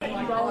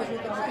Isang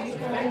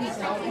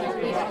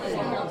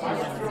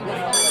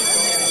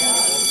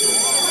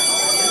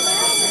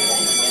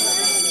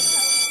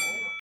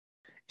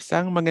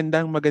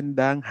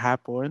magandang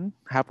hapon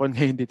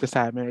ngayon dito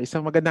sa amin.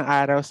 Isang magandang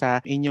araw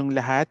sa inyong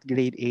lahat,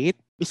 grade 8.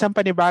 Isang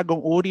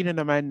panibagong uri na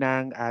naman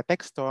ng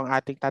teksto ang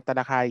ating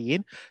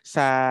tatalakayin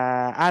sa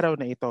araw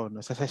na ito, no,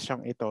 sa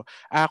sesyong ito.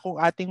 Kung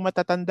ating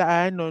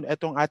matatandaan, no,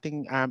 itong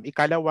ating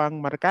ikalawang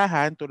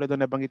markahan, tulad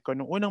ng nabanggit ko,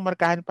 nung unang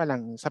markahan pa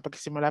lang, sa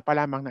pagsisimula pa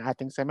lamang ng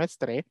ating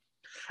semestre,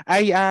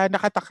 ay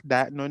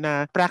nakatakda, no,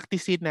 na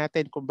practicein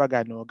natin,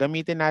 kumbaga, no,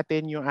 gamitin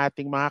natin yung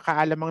ating mga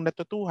kaalamang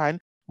natutuhan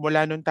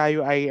mula nung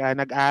tayo ay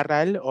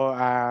nag-aral o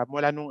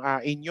mula nung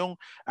inyong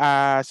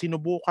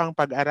sinubukang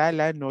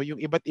pag-aralan, no, yung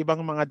iba't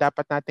ibang mga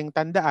dapat nating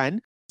tandaan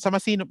sa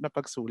masinop na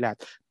pagsulat.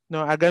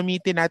 No,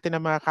 gamitin natin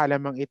ang mga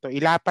kaalamang ito,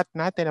 ilapat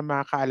natin ang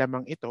mga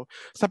kaalamang ito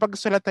sa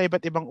pagsulat ng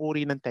iba't ibang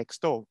uri ng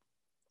teksto.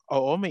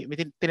 Oo, may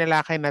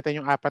tinalakay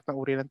natin yung apat na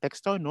uri ng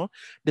teksto, no?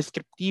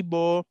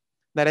 Deskriptibo,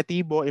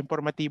 naratibo,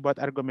 informatibo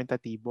at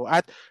argumentatibo.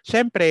 At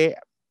syempre,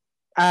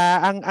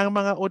 ang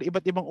mga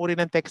iba't ibang uri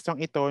ng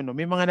tekstong ito, no,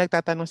 may mga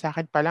nagtatanong sa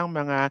akin palang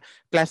mga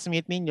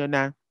classmate ninyo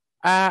na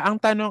ang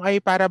tanong ay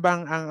para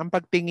bang ang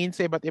pagtingin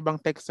sa iba't ibang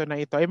teksto na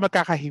ito ay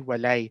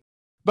magkakahiwalay.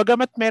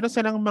 Bagamat meron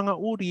silang mga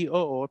uri,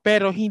 oo,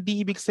 pero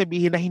hindi ibig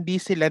sabihin na hindi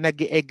sila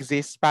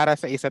nag-exist para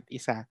sa isa't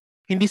isa.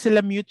 Hindi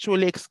sila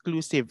mutually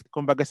exclusive,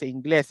 kumbaga sa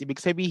Ingles. Ibig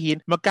sabihin,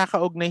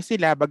 magkakaugnay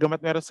sila, bagamat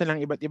meron silang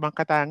iba't ibang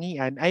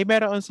katangian, ay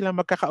meron silang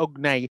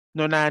magkakaugnay,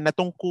 no, na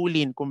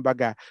natungkulin,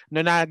 kumbaga,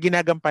 no, na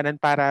ginagampanan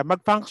para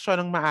mag-function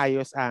ng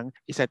maayos ang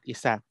isa't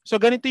isa.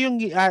 So ganito yung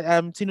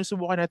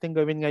sinusubukan natin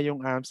gawin ngayong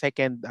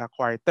second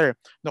quarter.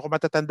 No, kung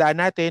matatandaan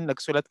natin,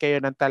 nagsulat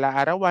kayo ng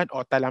tala-arawan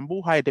o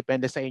talambuhay,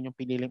 depende sa inyong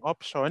piniling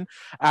option,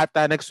 at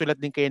nagsulat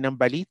din kayo ng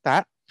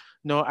balita,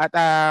 no, at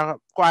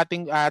kung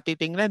ating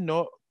titingnan,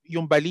 no,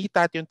 yung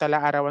balita at yung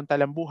tala-arawan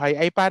talambuhay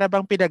ay para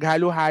bang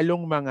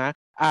pinaghalo-halong mga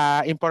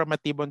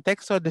informatibong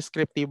teksto,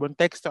 deskriptibong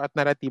teksto at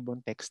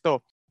naratibong teksto.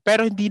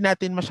 Pero hindi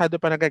natin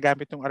masyado pa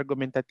nagagamit yung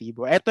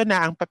argumentatibo. Ito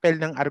na ang papel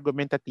ng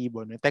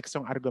argumentatibo, ng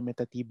tekstong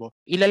argumentatibo.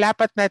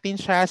 Ilalapat natin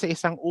siya sa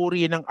isang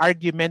uri ng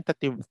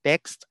argumentative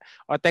text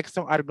o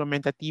tekstong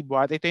argumentatibo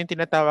at ito yung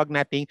tinatawag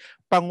nating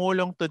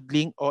pangulong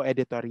tudling o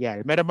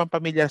editorial. Meron bang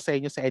pamilyar sa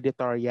inyo sa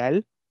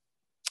editorial?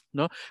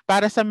 No,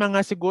 para sa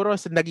mga siguro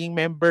sa naging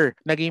member,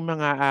 naging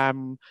mga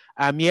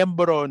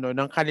miyembro, no,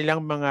 ng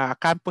kanilang mga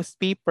campus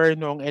paper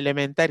noong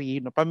elementary,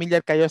 no,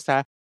 pamilyar kayo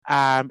sa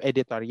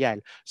editorial.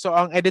 So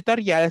ang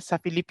editorial sa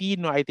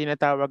Filipino ay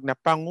tinatawag na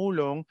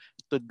pangulong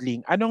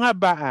tudling. Ano nga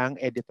ba ang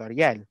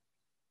editorial?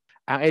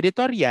 Ang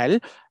editorial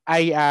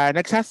ay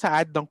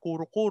nagsasaad ng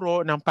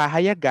kuro-kuro ng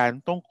pahayagan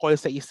tungkol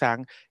sa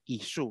isang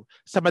issue.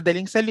 Sa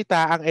madaling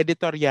salita, ang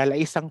editorial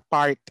ay isang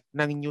part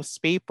ng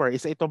newspaper,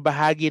 isa itong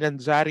bahagi ng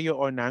dyaryo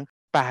o ng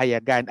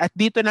pahayagan. At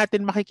dito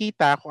natin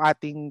makikita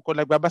kung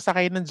nagbabasa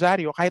kayo ng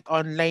dyaryo, kahit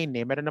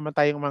online, meron naman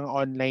tayong mga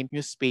online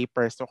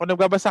newspapers. So kung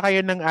nagbabasa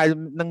kayo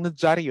ng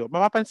dyaryo,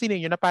 mapapansin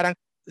niyo na parang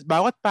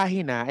bawat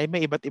pahina ay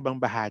may iba't ibang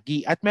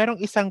bahagi at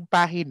merong isang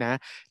pahina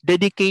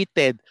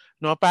dedicated,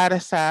 no, para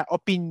sa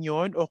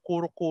opinion o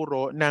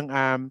kuro-kuro ng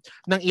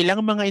ilang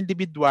mga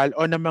individual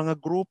o ng mga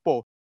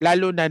grupo,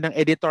 lalo na ng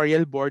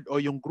editorial board o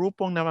yung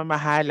grupong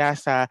namamahala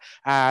sa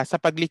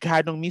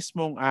paglikha ng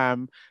mismong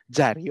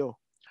dyaryo.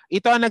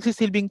 Ito ang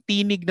nagsisilbing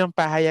tinig ng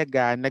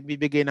pahayagan,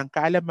 nagbibigay ng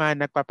kaalaman,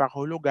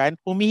 nagpapakahulugan,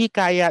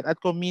 humihikayat at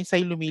kung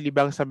minsay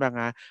lumilibang sa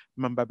mga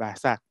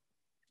mambabasa.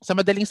 Sa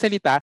madaling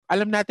salita,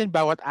 alam natin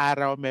bawat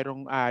araw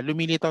merong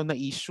lumilitaw na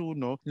issue,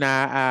 no,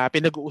 na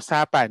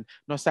pinag-uusapan,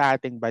 no, sa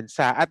ating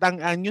bansa. At ang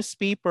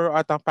newspaper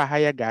at ang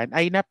pahayagan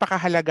ay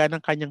napakahalaga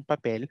ng kanyang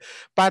papel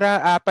para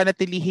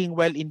panatilihing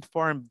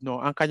well-informed, no,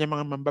 ang kanyang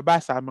mga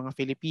mambabasa, ang mga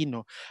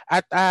Filipino.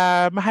 At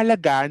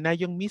mahalaga na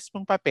yung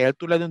mismong papel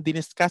tulad ng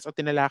diniscuss o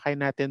tinalakay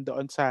natin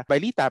doon sa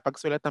balita,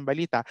 pagsulat ng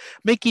balita,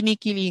 may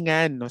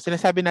kinikilingan, no.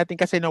 Sinasabi natin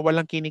kasi na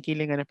walang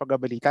kinikilingan ng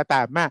pagbabalita,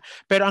 tama.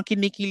 Pero ang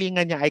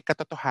kinikilingan niya ay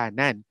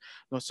katotohanan.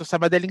 No, so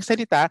sa madaling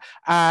salita,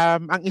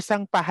 ang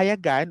isang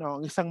pahayagan o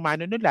ang isang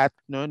manunulat,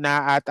 no,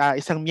 na at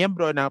isang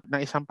miyembro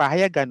ng isang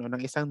pahayagan o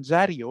ng isang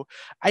dyaryo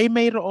ay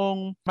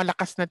mayroong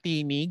malakas na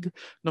tinig,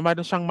 no,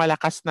 mayroon siyang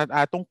malakas na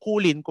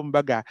tungkulin,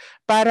 kumbaga,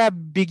 para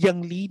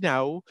bigyang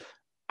linaw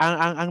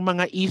ang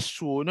mga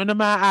issue, no, na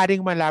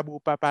maaaring malabo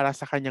pa para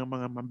sa kanyang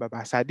mga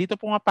mambabasa. Dito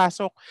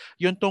pumapasok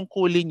yung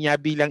tungkulin niya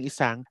bilang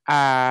isang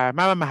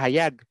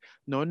mamamahayag,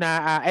 no,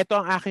 na ito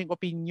ang aking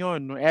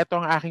opinion, no, ito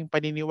ang aking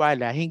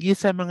paniniwala hinggil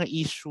sa mga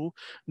issue,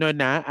 no,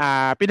 na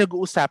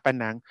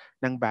pinag-uusapan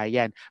ng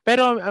bayan.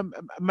 Pero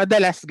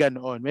madalas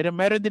ganoon.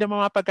 Meron din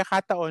mga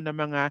pagkakataon ng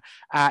mga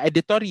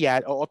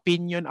editorial o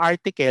opinion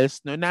articles,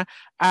 no, na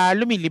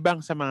lumilibang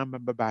sa mga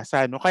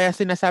mambabasa, no. Kaya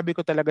sinasabi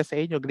ko talaga sa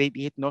inyo,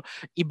 grade 8, no,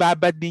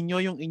 ibabad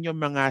ninyo yung inyong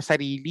mga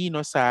sarili,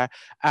 no, sa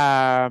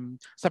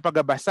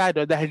pagbabasa,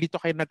 no, dahil dito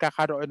kayo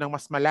nagkakaroon ng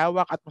mas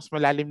malawak at mas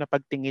malalim na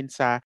pagtingin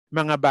sa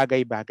mga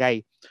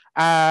bagay-bagay.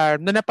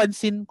 Na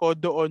napansin ko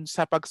doon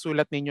sa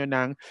pagsulat ninyo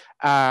ng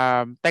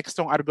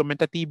tekstong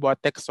argumentatibo at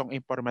tekstong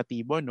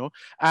informatibo, no,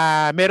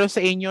 meron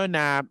sa inyo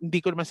na hindi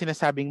ko naman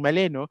sinasabing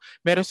mali, no?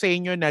 Meron sa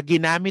inyo na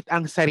ginamit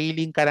ang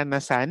sariling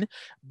karanasan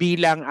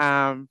bilang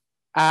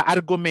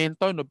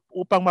argumento, no,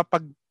 upang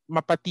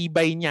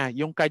mapatibay niya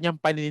yung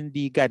kanyang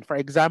paninindigan. For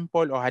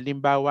example, o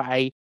halimbawa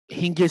ay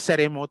hinggil sa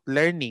remote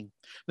learning.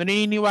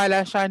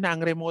 Naniniwala siya na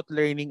ang remote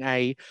learning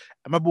ay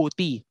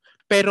mabuti.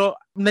 Pero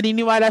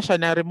naniniwala siya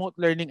na remote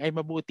learning ay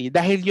mabuti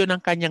dahil yun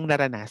ang kanyang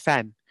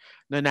naranasan.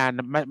 No, na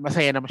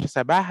masaya naman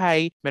siya sa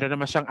bahay, meron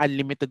naman siyang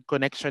unlimited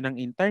connection ng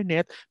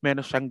internet,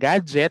 meron siyang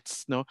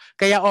gadgets, no?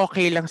 Kaya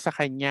okay lang sa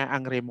kanya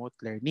ang remote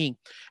learning.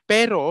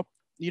 Pero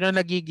yun ang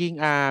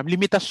nagiging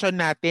limitasyon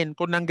natin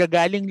kung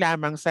nanggagaling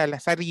lamang sa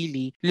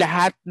sarili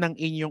lahat ng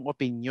inyong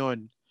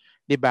opinion.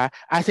 'Di ba?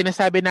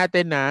 Sinasabi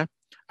natin na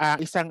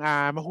isang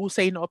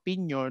mahusay na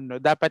opinion, no,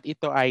 dapat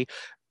ito ay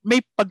may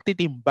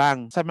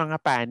pagtitimbang sa mga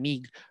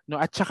panig, no,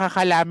 at saka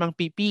ka lamang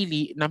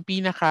pipili ng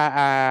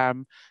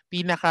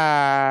pinaka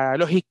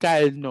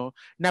lohikal, no,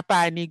 na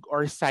panig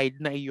or side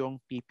na iyong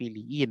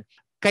pipiliin.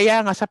 Kaya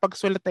nga sa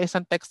pagsulat ng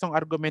isang tekstong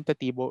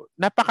argumentatibo,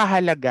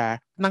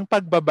 napakahalaga ng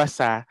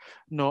pagbabasa,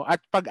 no,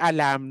 at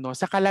pag-alam, no,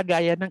 sa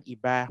kalagayan ng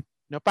iba,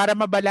 no, para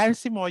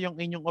mabalanse mo yung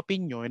inyong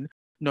opinion,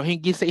 no,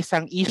 hinggil sa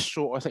isang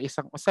issue o sa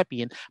isang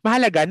usapin.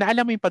 Mahalaga na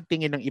alam mo yung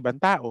pagtingin ng ibang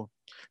tao.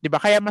 'Di ba?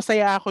 Kaya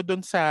masaya ako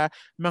dun sa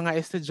mga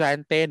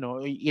estudyante,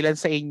 no, ilan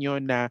sa inyo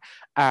na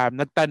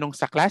nagtanong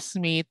sa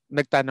classmate,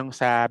 nagtanong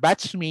sa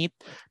batchmate,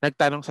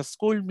 nagtanong sa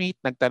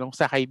schoolmate, nagtanong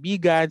sa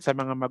kaibigan, sa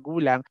mga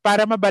magulang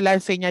para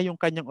mabalanse niya yung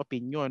kanyang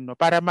opinion, no,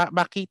 para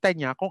makita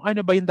niya kung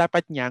ano ba yung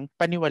dapat niyang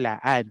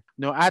paniwalaan,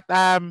 no. At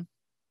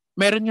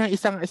meron nga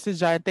isang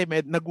estudyante,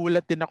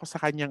 nagulat din ako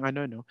sa kanyang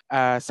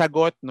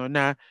sagot, no,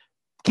 na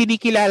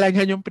kinikilala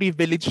niya yung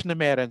privilege na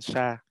meron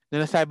siya.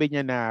 Na nasabi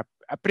niya na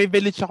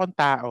privileged akong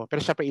tao, pero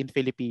siya pa in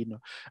Filipino.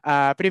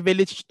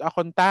 Privileged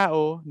akong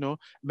tao,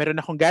 no? Meron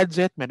akong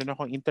gadget, meron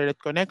akong internet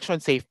connection,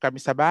 safe kami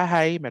sa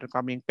bahay, meron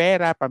kaming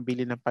pera,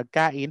 pambili ng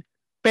pagkain.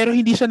 Pero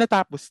hindi siya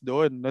natapos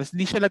doon. No?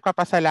 Hindi siya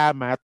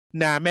nagpapasalamat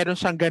na meron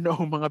siyang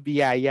ganoong mga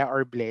biyaya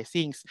or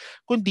blessings.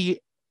 Kundi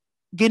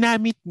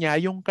ginamit niya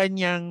yung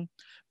kanyang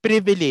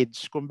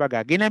privilege,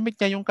 kumbaga. Ginamit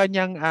niya yung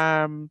kanyang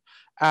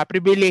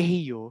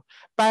pribilehiyo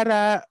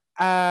para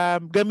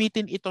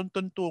gamitin itong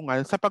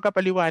tuntungan sa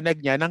pagkapaliwanag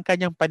niya ng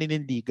kanyang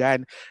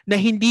paninindigan na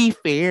hindi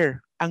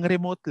fair ang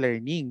remote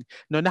learning.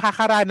 No,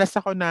 nakakaranas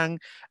ako ng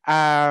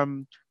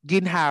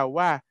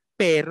ginhawa,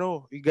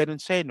 pero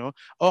ganun siya, no?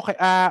 Okay,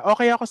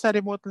 okay ako sa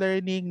remote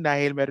learning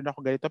dahil meron ako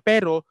ganito,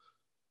 pero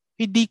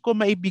hindi ko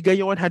maibigay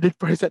yung 100%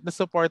 na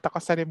support ako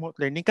sa remote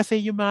learning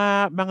kasi yung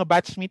mga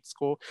batchmates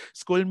ko,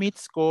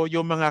 schoolmates ko,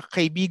 yung mga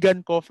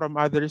kaibigan ko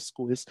from other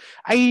schools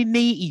ay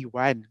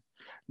naiiwan.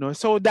 No?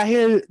 So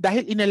dahil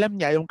inalam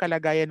niya yung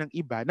kalagayan ng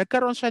iba,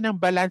 nagkaroon siya ng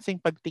balancing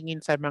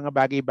pagtingin sa mga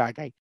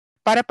bagay-bagay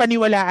para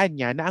paniwalaan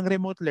niya na ang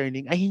remote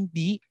learning ay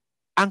hindi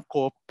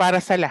angkop para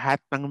sa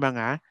lahat ng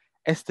mga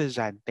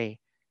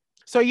estudyante.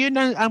 So yun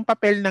ang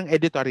papel ng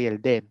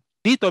editorial din.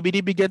 Dito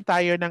binibigyan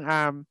tayo ng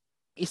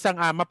isang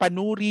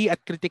mapanuri at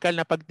kritikal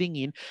na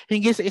pagtingin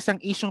hinggil sa isang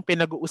isyong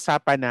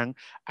pinag-uusapan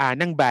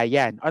ng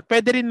bayan. At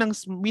pwede rin ng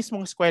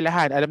mismong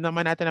eskwelahan. Alam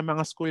naman natin ang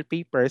mga school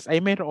papers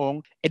ay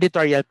mayroong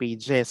editorial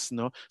pages,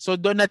 no? So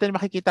doon natin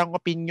makikita ang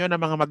opinion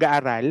ng mga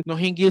mag-aaral, no,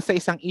 hinggil sa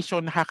isang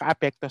isyong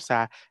nakakaapekto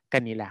sa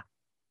kanila.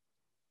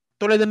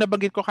 Tulad ng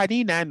nabanggit ko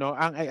kanina, no,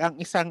 ang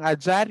isang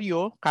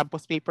dyaryo,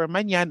 campus paper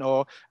man yan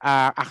o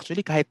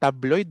actually kahit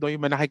tabloid, no, yung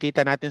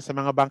nakikita natin sa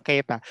mga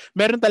bangketa,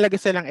 meron talaga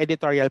silang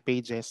editorial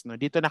pages, no.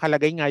 Dito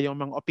nakalagay nga yung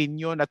mga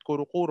opinion at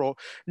kuro-kuro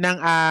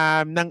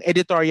ng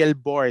editorial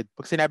board.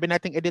 Pag sinabi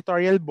nating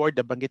editorial board,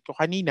 nabanggit ko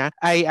kanina,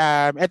 ay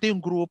ito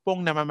yung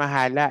grupong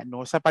namamahala,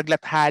 no, sa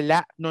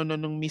paglathala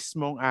nung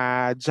mismong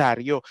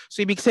dyaryo.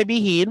 So ibig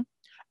sabihin,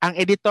 ang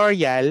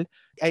editorial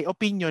ay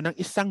opinion ng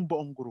isang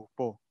buong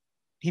grupo.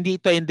 Hindi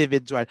ito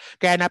individual.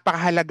 Kaya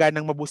napakahalaga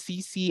ng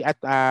mabusisi at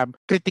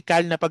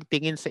critical na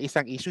pagtingin sa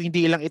isang issue.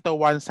 Hindi lang ito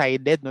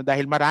one-sided, no?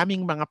 Dahil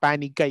maraming mga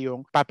panig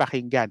kayong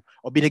papakinggan.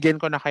 O binigyan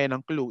ko na kayo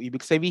ng clue.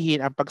 Ibig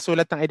sabihin, ang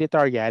pagsulat ng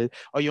editorial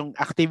o yung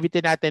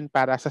activity natin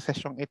para sa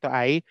sesyong ito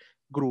ay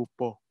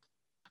grupo.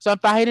 So ang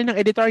pahina ng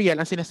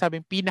editorial ang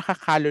sinasabing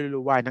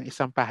pinakakaluluwa ng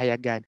isang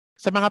pahayagan.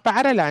 Sa mga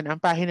paaralan, ang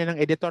pahina ng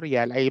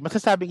editorial ay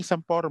masasabing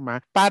isang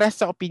forma para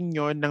sa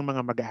opinyon ng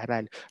mga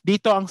mag-aaral.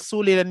 Dito ang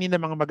suliranin ng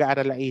mga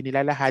mag-aaral ay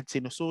nilalahad,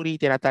 sinusuri,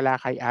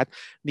 tinatalakay at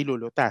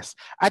nilulutas.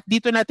 At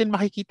dito natin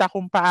makikita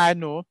kung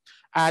paano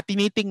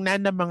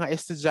tinitingnan ng mga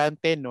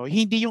estudyante, no,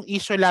 hindi yung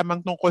issue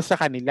lamang tungkol sa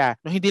kanila.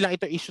 No, hindi lang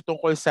ito issue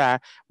tungkol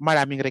sa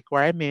maraming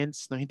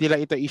requirements, no, hindi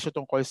lang ito issue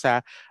tungkol sa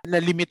na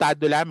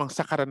limitado lamang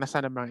sa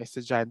karanasan ng mga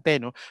estudyante,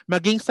 no.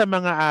 Maging sa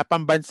mga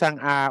pambansang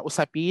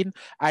usapin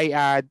ay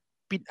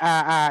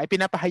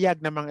ipinapahayag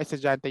ng mga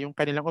estudyante yung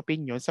kanilang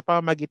opinion sa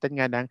pamamagitan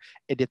nga ng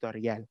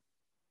editorial.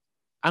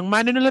 Ang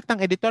manunulat ng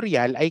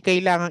editorial ay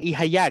kailangang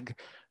ihayag,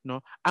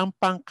 no, ang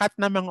pangkat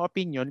ng mga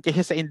opinion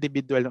kaysa sa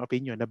individual na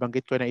opinion.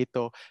 Nabanggit ko na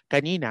ito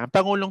kanina. Ang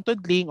Pangulong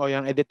Tudling o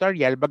yung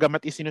editorial,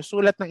 bagamat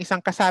isinusulat ng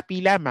isang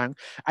kasapi lamang,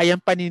 ay ang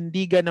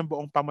panindigan ng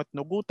buong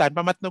pamatnugutan.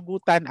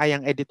 Pamatnugutan ay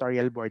ang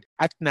editorial board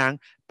at ng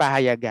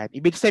pahayagan.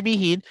 Ibig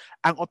sabihin,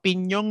 ang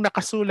opinyong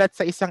nakasulat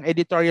sa isang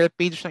editorial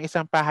page ng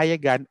isang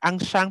pahayagan ang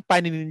siyang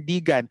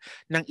paninindigan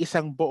ng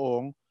isang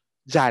buong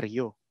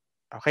dyaryo.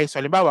 Okay,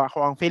 so halimbawa,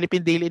 kung ang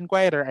Philippine Daily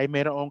Inquirer ay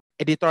mayroong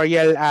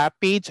editorial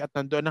page at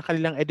nandoon ang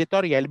kanilang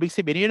editorial, ibig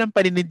sabihin, yun ang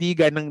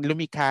paninindigan ng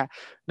lumikha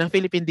ng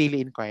Philippine Daily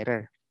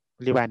Inquirer.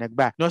 Liwanag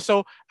ba? No,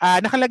 so,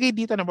 nakalagay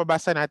dito na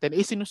mabasa natin,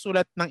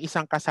 sinusulat ng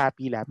isang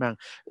kasapi lamang.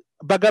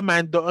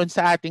 Bagaman doon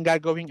sa ating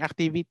gagawing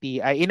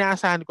activity, ay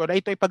inaasahan ko na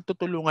ito ay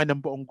pagtutulungan ng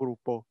buong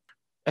grupo.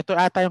 Ito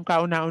ata yung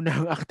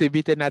kauna-unahang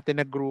activity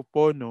natin na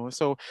grupo, no?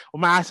 So,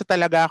 umaasa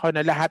talaga ako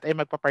na lahat ay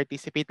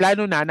magpa-participate.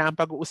 Lalo na ang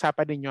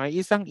pag-uusapan ninyo ay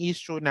isang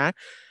issue na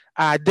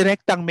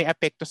direktang may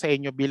apekto sa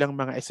inyo bilang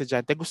mga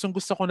estudyante.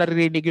 Gustong-gusto ko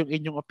naririnig yung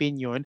inyong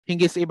opinion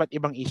hinggil sa iba't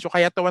ibang issue.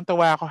 Kaya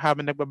tuwan-tuwa ako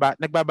habang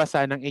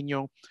nagbabasa ng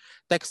inyong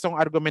tekstong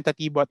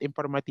argumentatibo at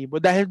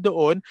informatibo. Dahil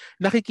doon,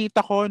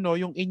 nakikita ko no,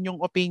 yung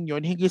inyong opinion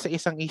hinggil sa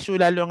isang issue,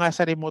 lalo nga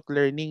sa remote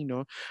learning,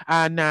 no,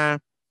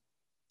 na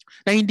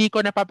hindi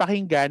ko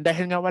napapakinggan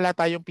dahil nga wala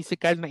tayong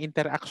physical na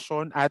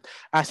interaction at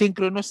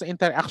synchronous na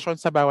interaction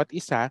sa bawat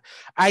isa,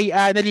 ay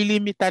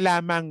nalilimita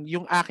lamang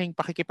yung aking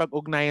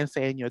pakikipag-ugnayan sa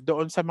inyo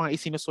doon sa mga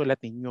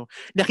isinusulat ninyo.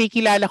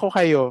 Nakikilala ko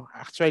kayo,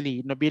 actually,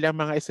 no, bilang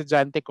mga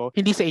estudyante ko,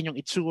 hindi sa inyong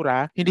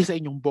itsura, hindi sa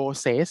inyong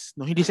boses,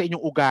 no, hindi sa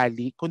inyong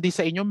ugali, kundi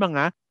sa inyong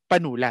mga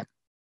panulat.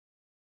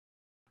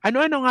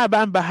 Ano-ano nga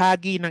ba ang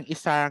bahagi ng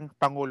isang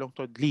Pangulong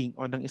Tudling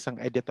o ng isang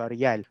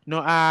editorial?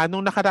 No,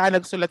 nung nakaraan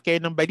nagsulat kayo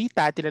ng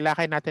balita,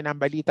 tinalakay natin ang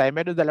balita, ay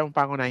meron dalawang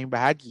pangunahing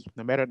bahagi.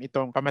 No, meron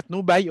itong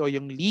pamatnubay o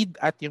yung lead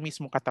at yung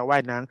mismong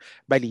katawan ng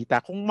balita.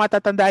 Kung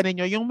matatandaan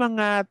ninyo, yung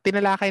mga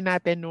tinalakay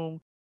natin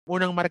nung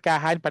unang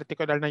markahan,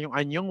 particular na yung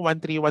anyong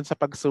 131 sa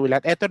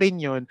pagsulat, eto rin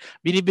yun,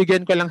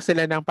 binibigyan ko lang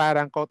sila ng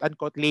parang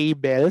quote-unquote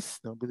labels.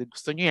 No?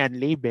 Gusto nyo yan,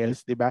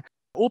 labels, di ba?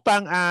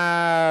 Upang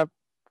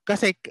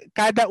kasi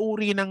kada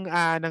uri ng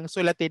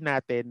sulatin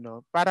natin,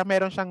 no, para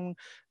meron siyang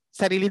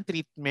sariling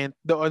treatment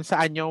doon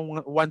sa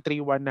anyong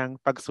 131 ng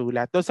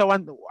pagsulat. Doon sa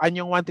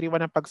anyong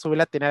 131 ng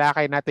pagsulat,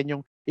 tinalakay natin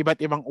yung iba't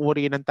ibang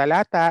uri ng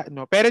talata,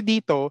 no. Pero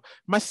dito,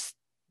 mas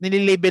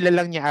nililabel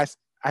lang niya as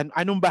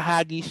anong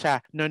bahagi siya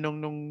no,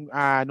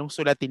 nung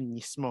sulatin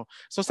mismo.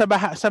 So sa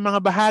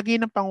mga bahagi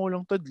ng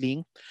Pangulong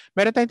Tudling,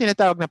 meron tayong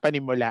tinatawag na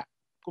panimula.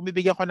 Kung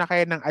bibigyan ko na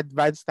kayo ng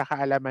advanced na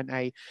kaalaman,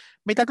 ay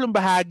may tatlong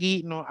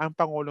bahagi no ang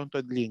Pangulong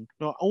Tudling.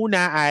 No,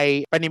 una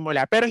ay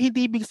panimula, pero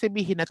hindi ibig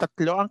sabihin na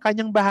tatlo ang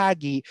kanyang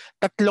bahagi,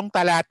 tatlong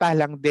talata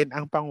lang din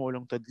ang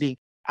Pangulong Tudling.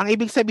 Ang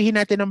ibig sabihin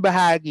natin ng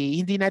bahagi,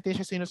 hindi natin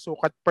siya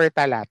sinusukat per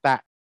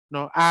talata,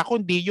 no?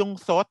 Kundi yung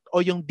thought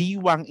o yung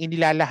diwang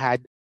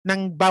inilalahad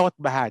ng bawat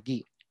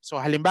bahagi. So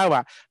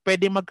halimbawa,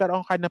 pwede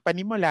magkaroon ka ng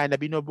panimula na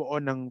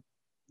binubuo ng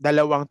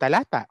 2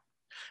 talata,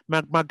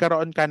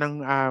 magkaroon ka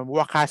ng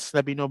wakas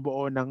na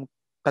binubuo ng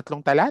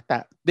 3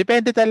 talata.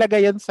 Depende talaga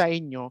 'yan sa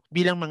inyo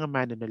bilang mga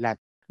manunulat.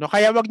 No,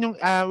 kaya wag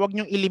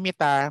niyong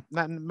ilimita.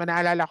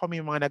 Naalala ko may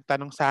mga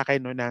nagtanong sa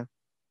akin no na,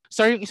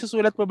 "Sir, yung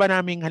isusulat po ba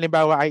naming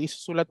halimbawa ay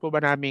isusulat po ba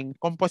naming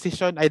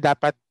composition ay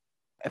dapat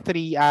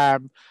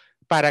 3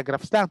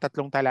 paragraphs lang,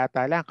 3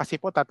 talata lang kasi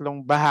po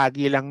 3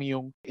 bahagi lang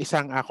yung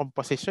isang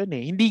composition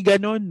eh." Hindi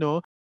ganoon, no?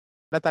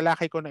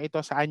 Natalakay ko na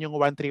ito sa anyong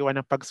 131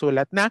 ng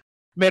pagsulat na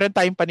meron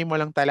tayong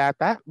panimulang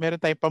talata, meron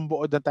tayong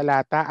pambuod ng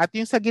talata, at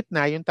yung sa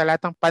gitna, yung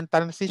talatang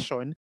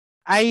pantransition,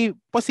 ay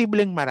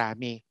posibleng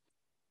marami.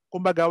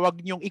 Kumbaga, wag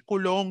niyong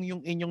ikulong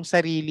yung inyong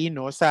sarili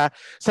no sa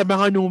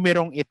mga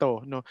numerong ito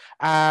no.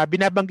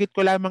 Binabanggit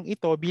ko lamang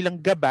ito bilang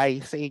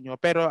gabay sa inyo,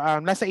 pero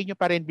nasa inyo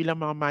pa rin bilang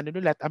mga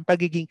manunulat ang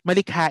pagiging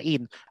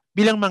malikhain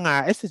bilang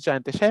mga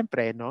estudyante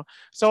syempre no.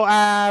 So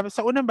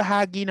sa unang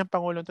bahagi ng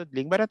Pangulong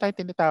Tudling, meron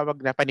tayong tinatawag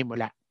na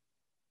panimula.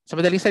 Sa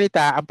madaling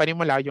salita, ang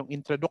panimula, yung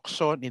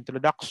introduction,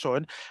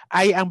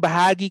 ay ang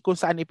bahagi kung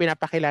saan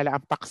ipinapakilala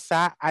ang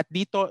paksa at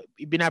dito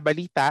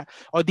binabalita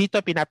o dito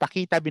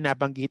pinapakita,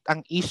 binabanggit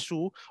ang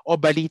issue o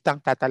balitang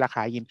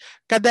tatalakayin.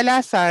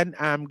 Kadalasan,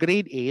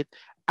 grade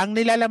 8, ang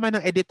nilalaman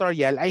ng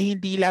editorial ay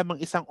hindi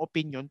lamang isang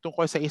opinion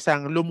tungkol sa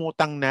isang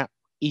lumutang na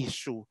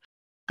issue.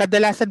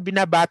 Kadalasan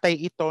binabatay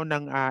ito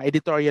ng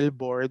editorial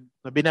board,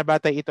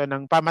 binabatay ito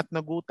ng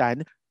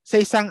pamatnagutan sa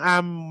isang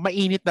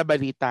mainit na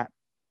balita.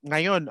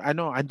 Ngayon,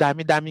 ang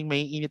dami-daming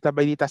maiinit na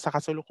balita sa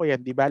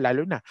kasalukuyan, 'di ba?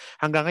 Lalo na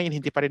hanggang ngayon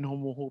hindi pa rin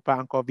humuhupa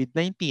ang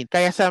COVID-19.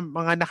 Kaya sa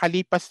mga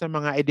nakalipas na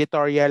mga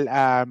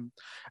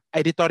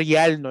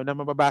editorial no na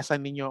mababasa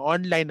ninyo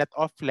online at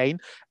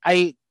offline,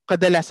 ay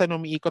kadalasan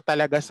umiikot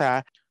talaga sa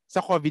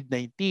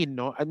COVID-19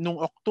 no. Nung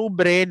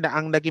Oktubre na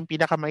ang naging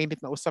pinakamainit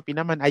na usapin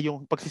naman ay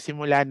yung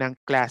pagsisimula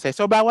ng klase.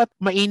 So bawat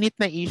mainit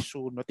na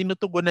issue no,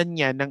 tinutugunan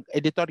niya ng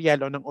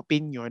editorial o ng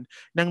opinion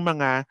ng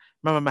mga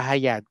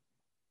mamamahayag.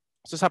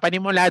 So sa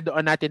panimula,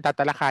 doon natin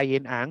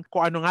tatalakayin ang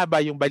kung ano nga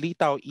ba yung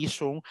balita o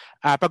isyung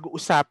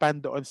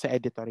pag-uusapan doon sa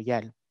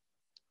editorial.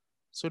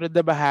 Sunod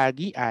na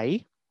bahagi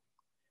ay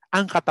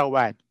ang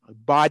katawan,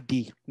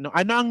 body. No,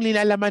 ano ang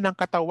nilalaman ng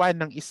katawan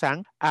ng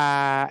isang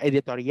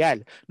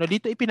editorial? No,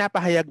 dito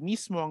ipinapahayag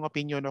mismo ang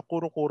opinyon o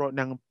kuro-kuro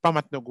ng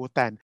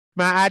pamatnugutan.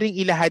 Maaaring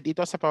ilahad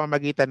ito sa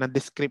pamamagitan ng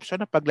description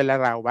ng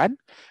paglalarawan.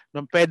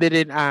 No, pwede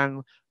rin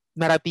ang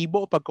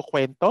naratibo o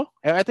pagkukwento.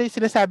 Ito yung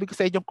sinasabi ko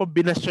sa inyong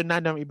kombinasyon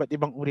na ng iba't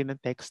ibang uri ng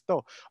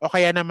teksto. O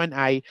kaya naman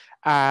ay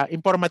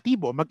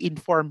informatibo,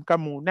 mag-inform ka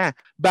muna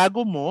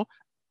bago mo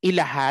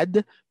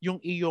ilahad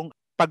yung iyong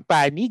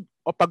pagpanig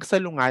o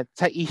pagsalungat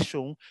sa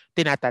isyung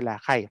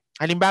tinatalakay.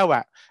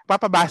 Halimbawa,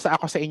 papabasa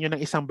ako sa inyo ng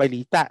isang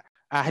balita.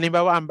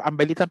 Halimbawa, ang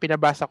balitang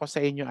pinabasa ko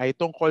sa inyo ay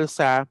tungkol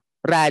sa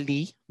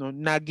rally no,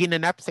 na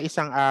ginanap sa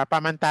isang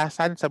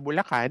pamantasan sa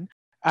Bulacan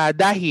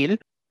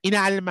dahil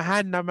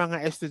inaalmahan ng mga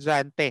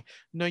estudyante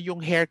no,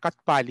 yung haircut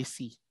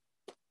policy.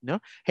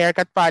 No?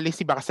 Haircut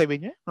policy, baka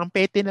sabihin niyo, ang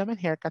pete naman,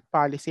 haircut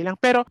policy lang.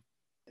 Pero,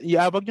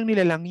 wag niyong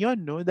nilalang yon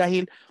no?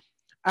 Dahil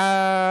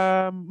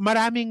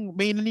maraming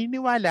may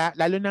naniniwala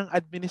lalo ng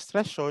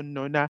administrasyon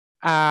no na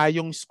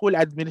yung school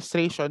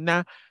administration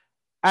na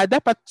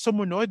dapat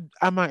sumunod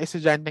ang mga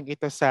estudyanteng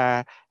ito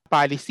sa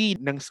policy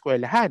ng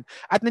eskwelahan.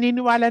 At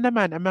naniniwala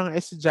naman ang mga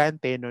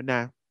estudyante no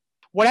na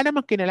wala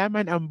namang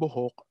kinalaman ang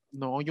buhok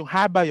no, yung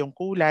haba, yung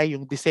kulay,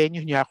 yung disenyo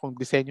niya, kung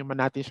disenyo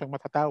man natin siyang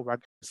matatawag,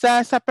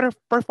 sa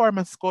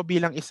performance ko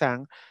bilang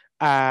isang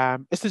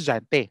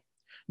estudyante.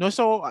 No,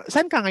 so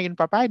saan ka ngayon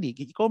papanig?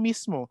 Ikaw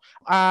mismo.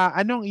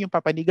 Anong iyong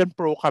papanigan?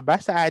 Pro ka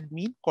ba sa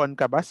admin? Con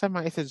ka ba sa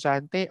mga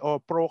estudyante? O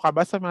pro ka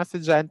ba sa mga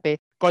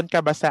estudyante? Con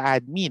ka ba sa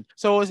admin?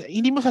 So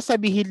hindi mo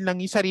sasabihin lang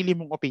yung sarili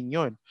mong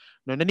opinion.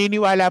 No,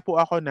 naniniwala po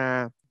ako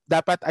na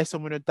dapat ay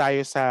sumunod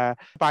tayo sa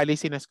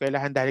policy ng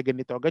eskwelahan dahil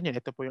ganito, ganyan.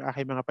 Ito po yung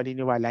aking mga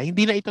paniniwala.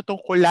 Hindi na ito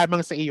tungkol lamang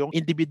sa iyong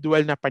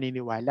individual na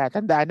paniniwala.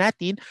 Tandaan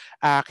natin,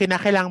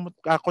 kinakailangan mo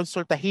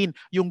konsultahin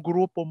yung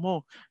grupo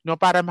mo no,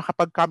 para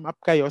makapag-come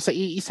up kayo sa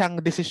iisang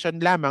desisyon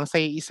lamang,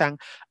 sa iisang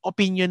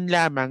opinion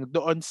lamang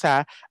doon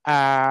sa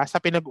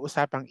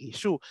pinag-uusapang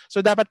issue.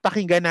 So dapat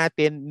pakinggan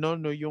natin no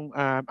yung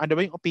ano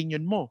ba yung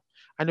opinion mo?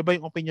 Ano ba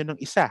yung opinion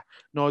ng isa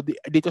no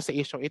dito sa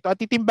issue ito, at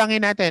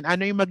titimbangin natin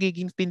ano yung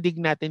magiging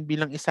tindig natin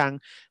bilang isang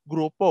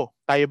grupo.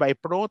 Tayo ba ay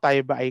pro,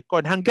 tayo ba ay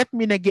con? Hangga't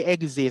may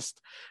nag-exist,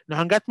 no,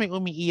 hangga't may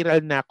umiiral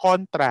na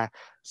kontra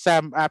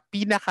sa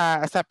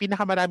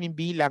pinakamaraming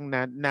bilang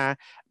na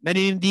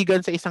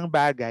naninindigan sa isang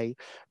bagay,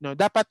 no,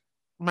 dapat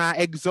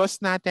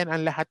ma-exhaust natin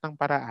ang lahat ng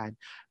paraan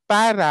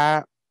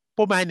para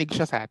pumanig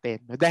siya sa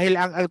atin. No? Dahil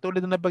ang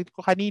tulad ng nabanggit ko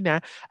kanina,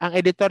 ang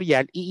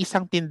editorial,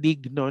 iisang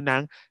tindig no,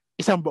 ng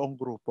isang buong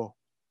grupo.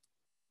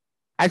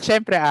 At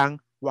syempre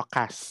ang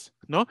wakas.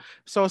 No?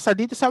 So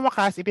dito sa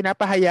wakas,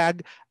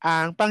 ipinapahayag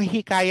ang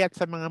panghikayat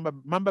sa mga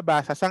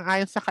mambabasa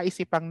sang-ayon sa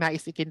kaisipang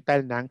nais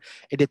ikintal ng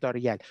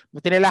editorial.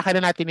 Tinalakay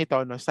na natin ito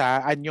no,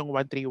 sa anyong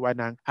 131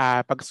 ng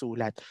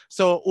pagsulat.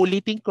 So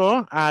ulitin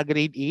ko,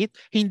 grade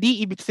 8,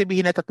 hindi ibig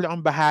sabihin na tatlo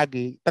ang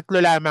bahagi,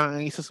 tatlo lamang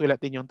ang isusulat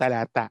ninyong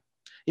talata.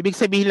 Ibig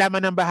sabihin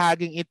lamang ng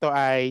bahaging ito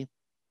ay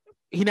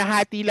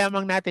hinahati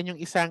lamang natin yung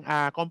isang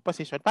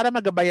composition para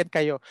magabayan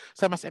kayo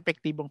sa mas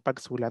epektibong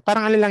pagsulat.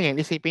 Parang ano lang yan,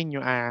 isipin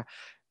nyo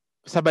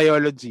sa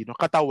biology, no,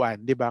 katawan,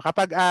 'di ba?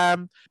 Kapag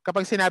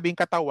sinabing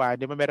katawan,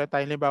 'di ba,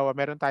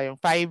 meron tayong 5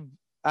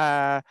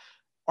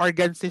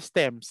 organ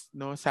systems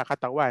no sa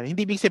katawan.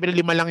 Hindi ibig sabihin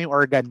 5 lang yung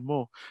organ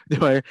mo, 'di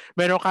ba?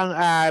 Meron kang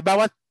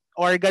bawat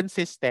organ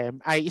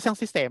system ay isang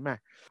sistema.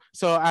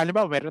 So,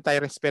 halimbawa, meron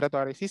tayong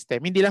respiratory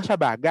system, hindi lang siya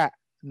baga.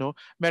 No,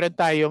 meron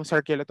tayong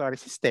circulatory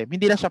system,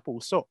 hindi lang siya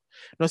puso.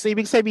 No, so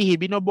ibig sabihin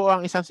binubuo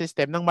ang isang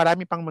system ng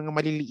marami pang mga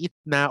maliliit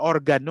na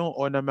organo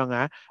o na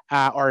mga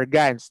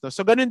organs. No,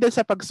 so ganun din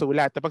sa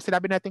pagsulat. Kapag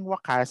sinabi nating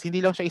wakas,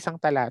 hindi lang siya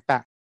isang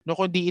talata. No,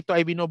 kundi ito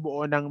ay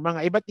binubuo ng mga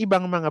iba't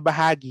ibang mga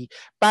bahagi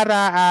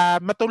para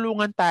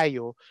matulungan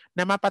tayo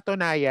na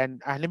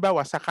mapatunayan,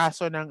 halimbawa sa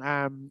kaso ng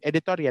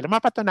editorial,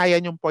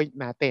 mapatunayan yung point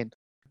natin.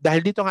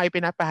 Dahil dito nga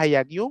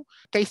ipinapahayag yung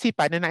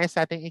kaisipan na nais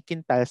ating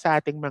ikintal sa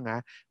ating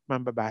mga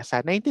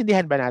mambabasa.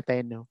 Naintindihan ba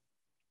natin? No?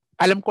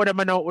 Alam ko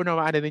naman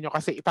nauunawaan na ninyo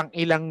kasi ipang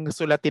ilang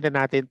sulatin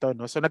na natin to.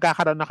 No? So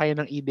nagkakaroon na kayo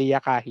ng ideya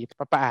kahit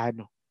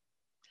papaano.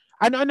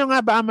 Ano-ano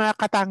nga ba ang mga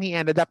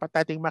katangian na dapat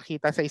nating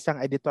makita sa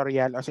isang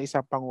editorial o sa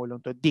isang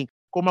pangulong tuding?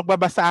 Kung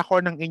magbabasa ako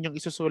ng inyong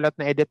isusulat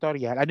na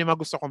editorial, ano yung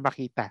gusto kong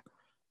makita?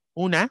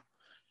 Una,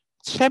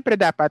 syempre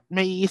dapat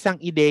may isang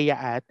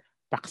ideya at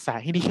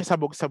paksa. Hindi siya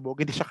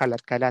sabog-sabog, hindi siya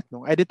kalat-kalat.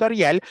 No?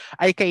 Editorial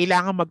ay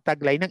kailangan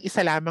magtaglay ng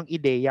isa lamang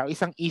ideya o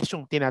isang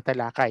isyung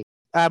tinatalakay.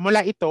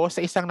 Mula ito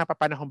sa isang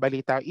napapanahong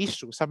balita o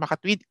issue, sa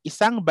makatwid,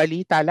 isang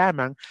balita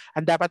lamang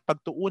ang dapat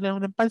pagtuunan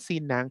ng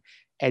pansin ng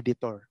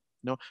editor.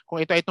 No? Kung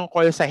ito ay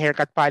tungkol sa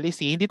haircut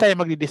policy, hindi tayo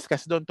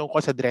magdi-discuss doon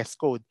tungkol sa dress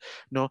code,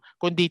 no?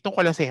 Kundi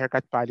tungkol lang sa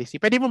haircut policy.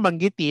 Pwede mo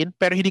banggitin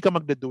pero hindi ka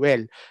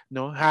magduduel,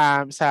 no?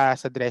 Sa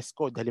dress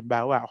code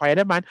halimbawa. O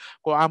kaya naman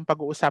kung ang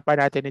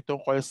pag-uusapan natin ay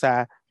tungkol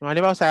sa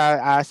halimbawa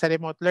sa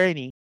remote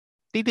learning,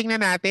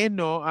 titingnan natin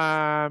no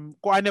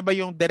kung ano ba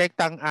yung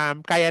direktang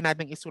kaya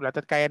nating isulat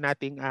at kaya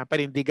nating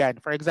panindigan.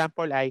 For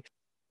example ay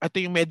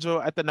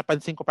ito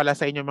napansin ko pala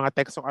sa inyo mga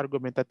tekstong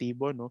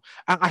argumentatibo no.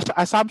 Ang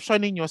assumption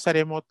ninyo sa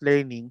remote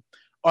learning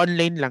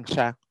online lang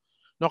siya.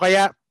 No,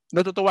 kaya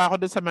natutuwa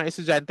ako dun sa mga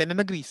estudyante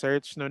na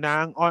nag-research no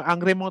na ang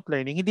remote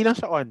learning hindi lang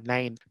siya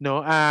online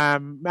no.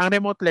 Ang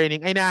remote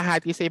learning ay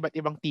nahahati sa iba't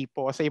ibang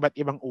tipo, sa iba't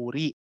ibang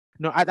uri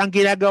no, at ang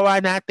ginagawa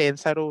natin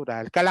sa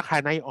rural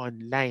kalakhan ay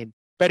online.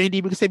 Pero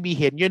hindi ibig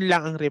sabihin yun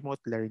lang ang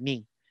remote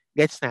learning.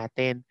 Gets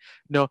natin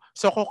no.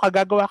 So kung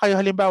kagagawa kayo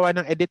halimbawa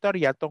ng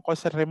editorial tungkol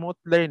sa remote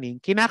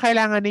learning,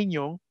 kinakailangan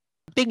ninyong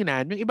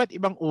tingnan yung iba't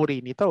ibang uri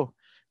nito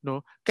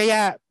no.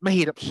 Kaya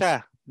mahirap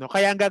siya no.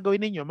 Kaya ang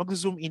gagawin ninyo,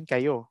 mag-zoom in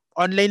kayo.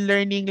 Online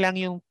learning lang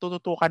yung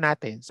tututukan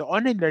natin. So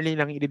online learning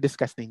lang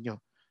i-discuss ninyo.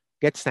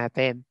 Gets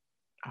natin?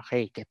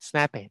 Okay, gets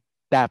natin.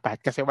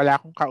 Dapat kasi wala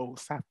akong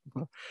kausap.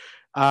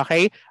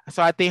 Okay?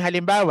 So ating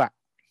halimbawa,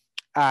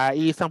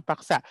 isang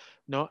paksa,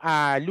 no?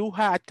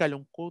 Luha at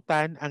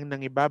kalungkutan ang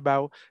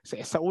nangibabaw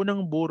sa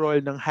unang burol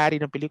ng hari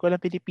ng pelikulang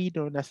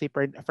Pilipino na si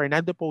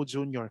Fernando Poe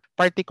Jr.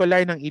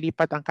 Partikular nang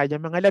ilipat ang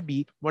kanyang mga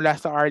labi mula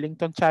sa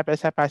Arlington Chapel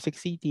sa Pasig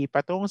City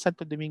patungong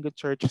Santo Domingo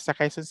Church sa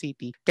Quezon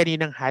City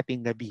kaninang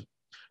hating gabi.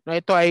 No,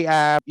 ito ay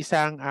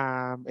isang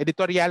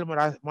editorial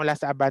mula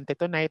sa Abante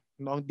Tonight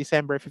noong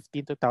December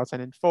 15,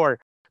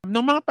 2004.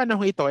 Noong mga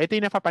panahon ito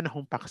yung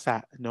napapanahong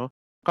paksa, no?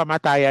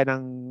 Kamatayan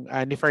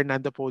ni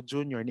Fernando Poe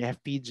Jr., ni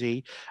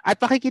FPJ.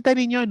 At makikita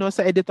ninyo no,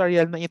 sa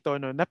editorial na ito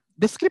no, na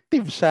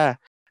descriptive siya.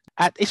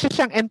 At isa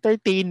siyang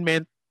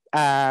entertainment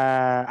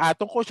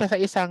tungkol siya sa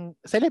isang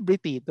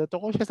celebrity,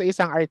 tungkol siya sa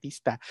isang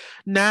artista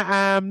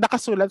na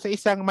nakasulat sa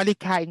isang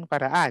malikhaing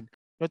paraan.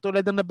 No,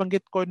 tulad ng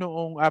nabanggit ko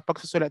noong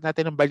pagsusulat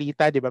natin ng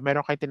balita, di ba?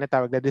 Meron kayong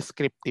tinatawag na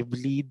descriptive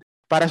lead.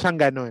 Para siyang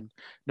ganun,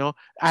 no?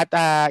 At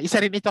isa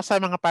rin ito sa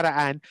mga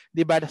paraan,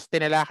 'di ba,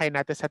 tinalakay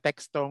natin sa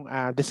tekstong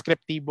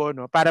deskriptibo,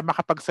 no, para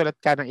makapagsulat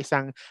ka ng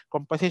isang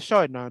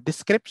komposisyon, no,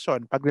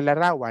 description,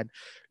 paglalarawan,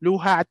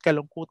 luha at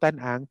kalungkutan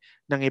ang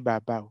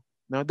nangibabaw.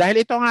 No,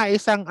 dahil ito nga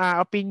isang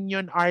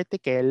opinion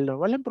article,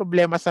 no, walang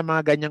problema sa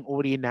mga ganyang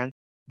uri ng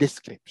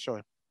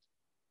description.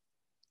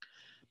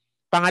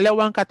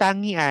 Pangalawang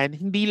katangian,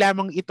 hindi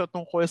lamang ito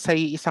tungkol sa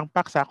isang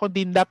paksa,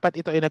 kundi dapat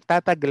ito ay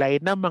nagtataglay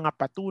ng mga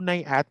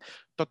patunay at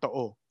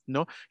totoo.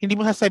 No? Hindi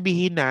mo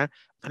sasabihin na,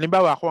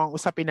 halimbawa, kung ang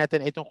usapin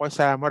natin ay tungkol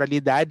sa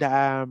moralidad,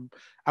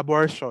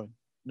 abortion.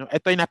 No?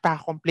 Ito ay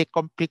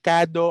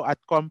napaka-komplikado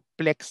at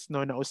complex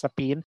no, na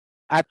usapin.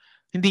 At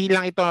hindi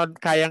lang ito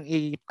kayang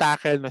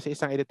i-tackle no, sa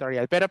isang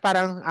editorial. Pero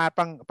parang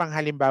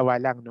panghalimbawa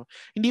lang. No?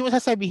 Hindi mo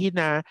sasabihin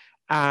na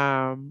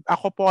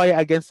ako po ay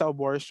against sa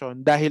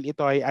abortion dahil ito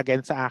ay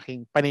against sa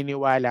aking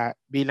paniniwala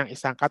bilang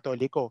isang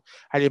Katoliko.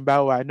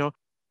 Halimbawa, no,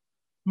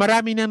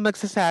 marami nang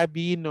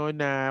nagsasabi no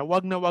na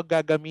wag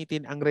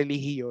gagamitin ang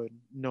relihiyon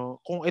no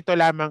kung ito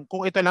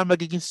lang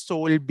magiging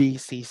sole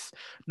basis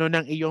no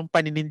ng iyong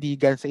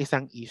paninindigan sa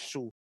isang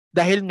issue.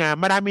 Dahil nga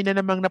marami na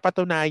namang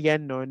napatunayan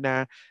no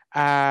na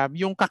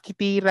yung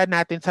kakitiran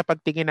natin sa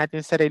pagtingin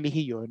natin sa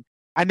relihiyon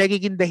ang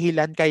nagiging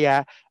dahilan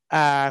kaya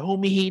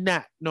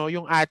humihina no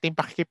yung ating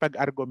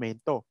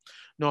pakikipag-argumento.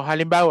 No,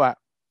 halimbawa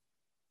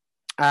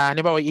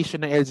issue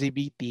ng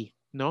LGBT,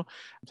 no?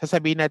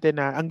 Sasabihin natin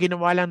na ang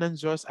ginawa lang ng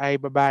Diyos ay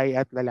babae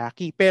at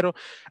lalaki. Pero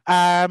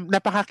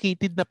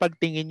napakakitid na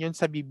pagtingin yun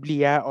sa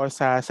Biblia o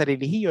sa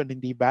relihiyon,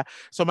 hindi ba?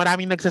 So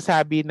maraming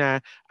nagsasabi na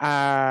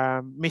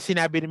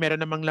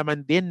meron namang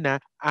laman din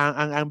na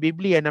ang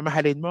Biblia na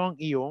mahalin mo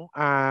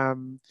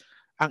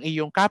ang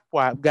iyong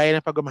kapwa gaya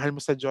ng pagmamahal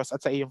mo sa Diyos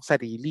at sa iyong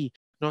sarili.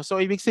 No?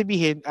 So ibig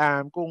sabihin,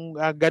 kung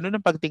ganun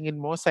ang pagtingin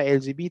mo sa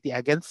LGBT,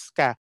 against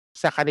ka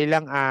sa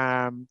kanilang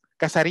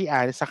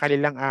kasarian, sa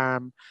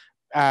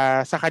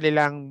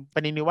kanilang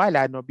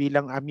paniniwala no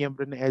bilang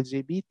miyembro ng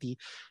LGBT,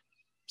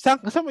 saan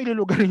mo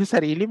ilulugar yung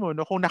sarili mo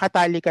no kung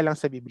nakatali ka lang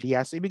sa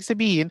Biblia. So ibig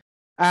sabihin,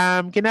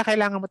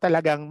 kinakailangan mo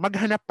talagang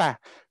maghanap pa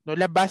no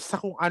labas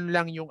sa kung ano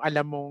lang yung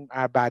alam mong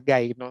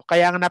bagay no.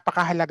 Kaya ang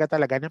napakahalaga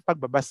talaga ng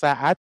pagbabasa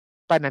at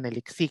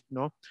pananaliksik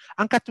no.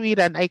 Ang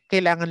katwiran ay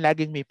kailangan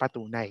laging may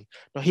patunay.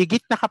 No,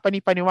 higit na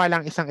kapanipaniwala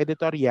ang isang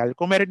editorial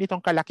kung meron itong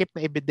kalakip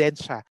na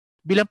ebidensya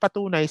bilang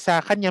patunay sa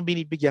kanyang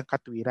binibigyang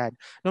katwiran.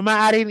 No,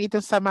 maaari rin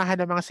itong samahan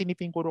ng mga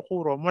siniping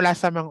kuro-kuro mula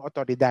sa mga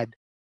otoridad.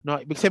 No,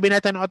 ibig sabihin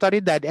natin ng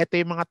otoridad, ito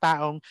yung mga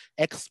taong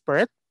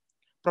expert,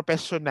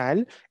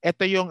 professional,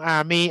 ito yung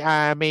may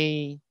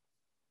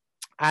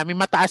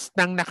mataas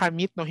nang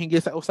nakamit no hinggil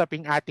sa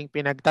usaping ating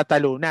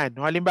pinagtatalunan.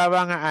 No,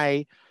 halimbawa nga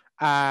ay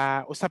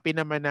usapin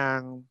naman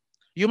ng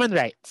human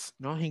rights,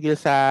 no, hinggil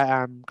sa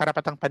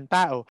karapatang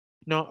pantao.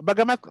 No,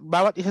 bagamat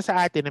bawat isa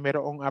sa atin na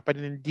mayroong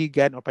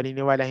paninindigan o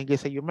paniniwala hinggil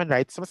sa human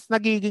rights, mas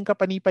nagiging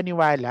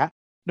kapanipaniwala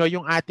no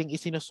yung ating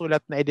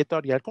isinusulat na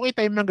editorial kung ito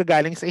ay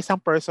manggagaling sa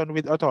isang person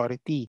with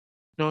authority.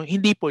 No,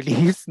 hindi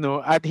police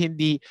no at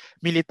hindi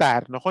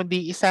militar no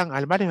kundi isang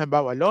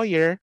halimbawa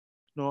lawyer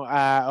no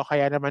o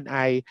kaya naman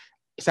ay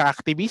isang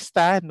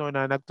aktivista no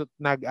na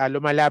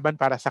lumalaban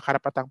para sa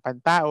karapatang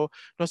pantao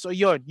no. So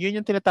yun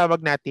yung tinatawag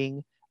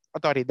nating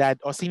otoridad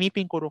o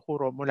siniping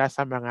kuro-kuro mula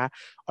sa mga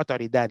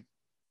otoridad.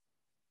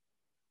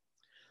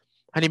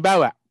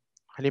 Halimbawa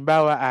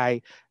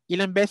ay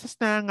Ilang beses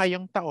na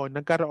ngayong taon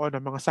nagkaroon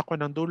ng mga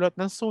sakunang dulot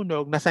ng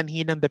sunog na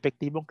sanhi ng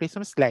depektibong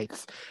Christmas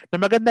lights na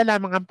maganda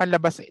lamang ang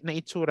panlabas na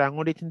itsura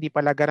ngunit hindi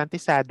pala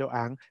garantisado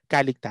ang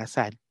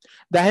kaligtasan.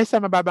 Dahil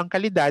sa mababang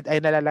kalidad ay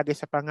nalalagay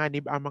sa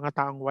panganib ang mga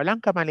taong walang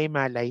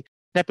kamalay-malay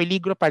na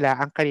peligro pala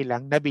ang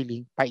kanilang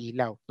nabiling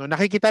pailaw. No,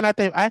 nakikita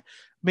natin,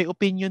 may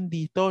opinion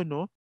dito,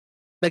 no?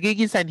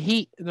 Nagiging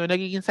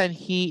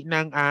sanhi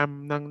ng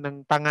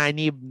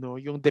panganib, no,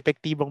 yung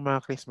depektibong mga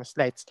Christmas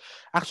lights.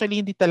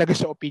 Actually hindi talaga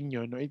siya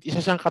opinion, no.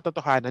 Isa siyang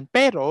katotohanan,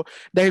 pero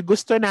dahil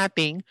gusto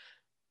nating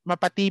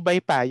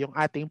mapatibay pa yung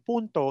ating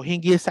punto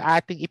hinggil sa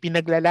ating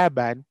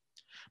ipinaglalaban,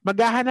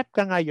 maghahanap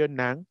ka ngayon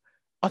ng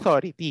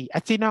authority.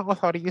 At sino ang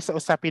authority sa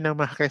usapin ng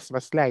mga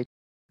Christmas light?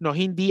 No,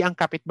 hindi ang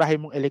kapitbahay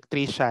mong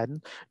electrician,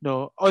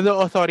 no.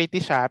 Although authority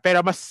siya,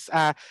 pero mas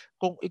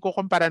kung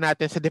ikukumpara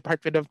natin sa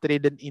Department of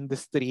Trade and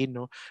Industry,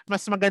 no,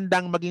 mas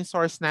magandang maging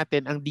source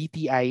natin ang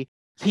DTI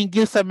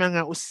hinggil sa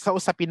mga sa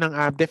usapin ng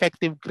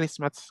defective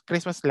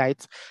Christmas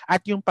lights at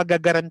yung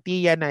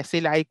paggagarantiya na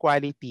sila ay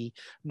quality,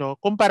 no,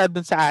 kumpara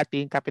dun sa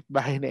ating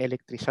kapitbahay na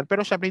electrician.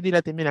 Pero syempre hindi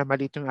natin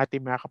minamalit yung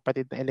ating mga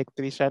kapatid na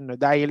electrician, no,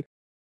 dahil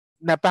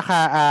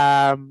napaka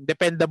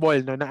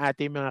dependable, no, ng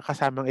ating mga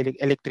kasamang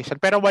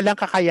electrician, pero walang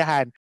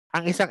kakayahan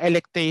ang isang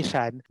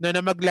electrician, no,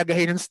 na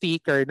maglagay ng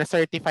sticker na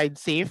certified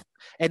safe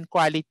and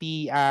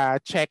quality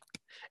check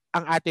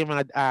ang ating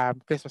mga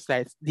Christmas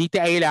lights.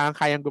 DTI lang ang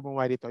kayang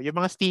gumawa dito. Yung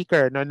mga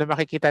sticker, no, na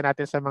makikita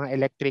natin sa mga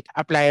electric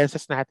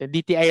appliances natin,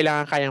 DTI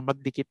lang ang kayang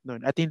magdikit nun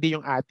at hindi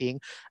yung ating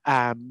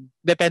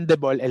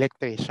dependable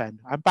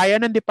electrician. Ang payo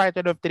ng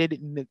Department of Trade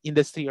and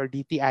Industry or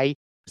DTI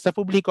sa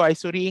publiko ay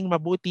suriing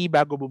mabuti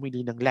bago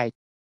bumili ng light.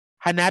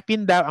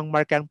 Hanapin daw ang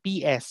markang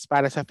PS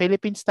para sa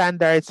Philippine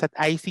Standards at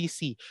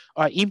ICC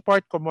o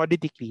Import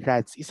Commodity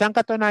Clearance. Isang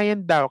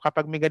katunayan daw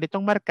kapag may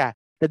ganitong marka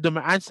na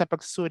dumaan sa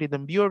pagsusuri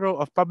ng Bureau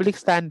of Public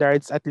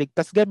Standards at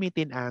ligtas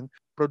gamitin ang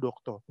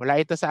produkto. Mula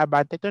ito sa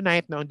Abante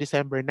Tonight noong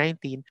December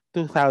 19,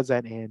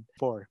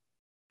 2004.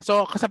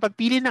 So sa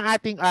pagpili ng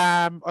ating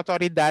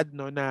otoridad,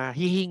 no, na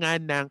hihingan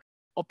ng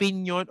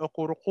opinion o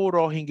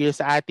kuro-kuro hinggil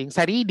sa ating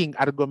sariling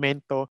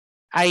argumento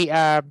ay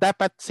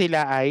dapat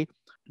sila ay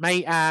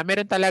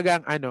meron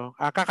talagang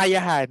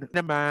kakayahan na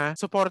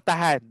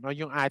masuportahan, no,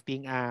 yung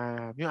ating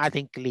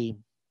claim.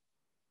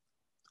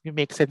 Yung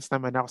make sense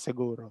naman ako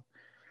siguro.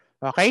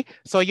 Okay?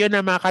 So yun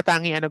ang mga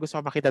katangian na gusto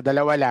ko makita,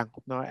 dalawa lang,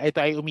 no. Ito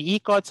ay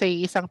umiikot sa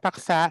isang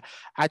paksa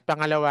at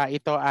pangalawa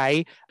ito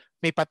ay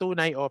may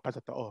patunay o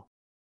patotoo.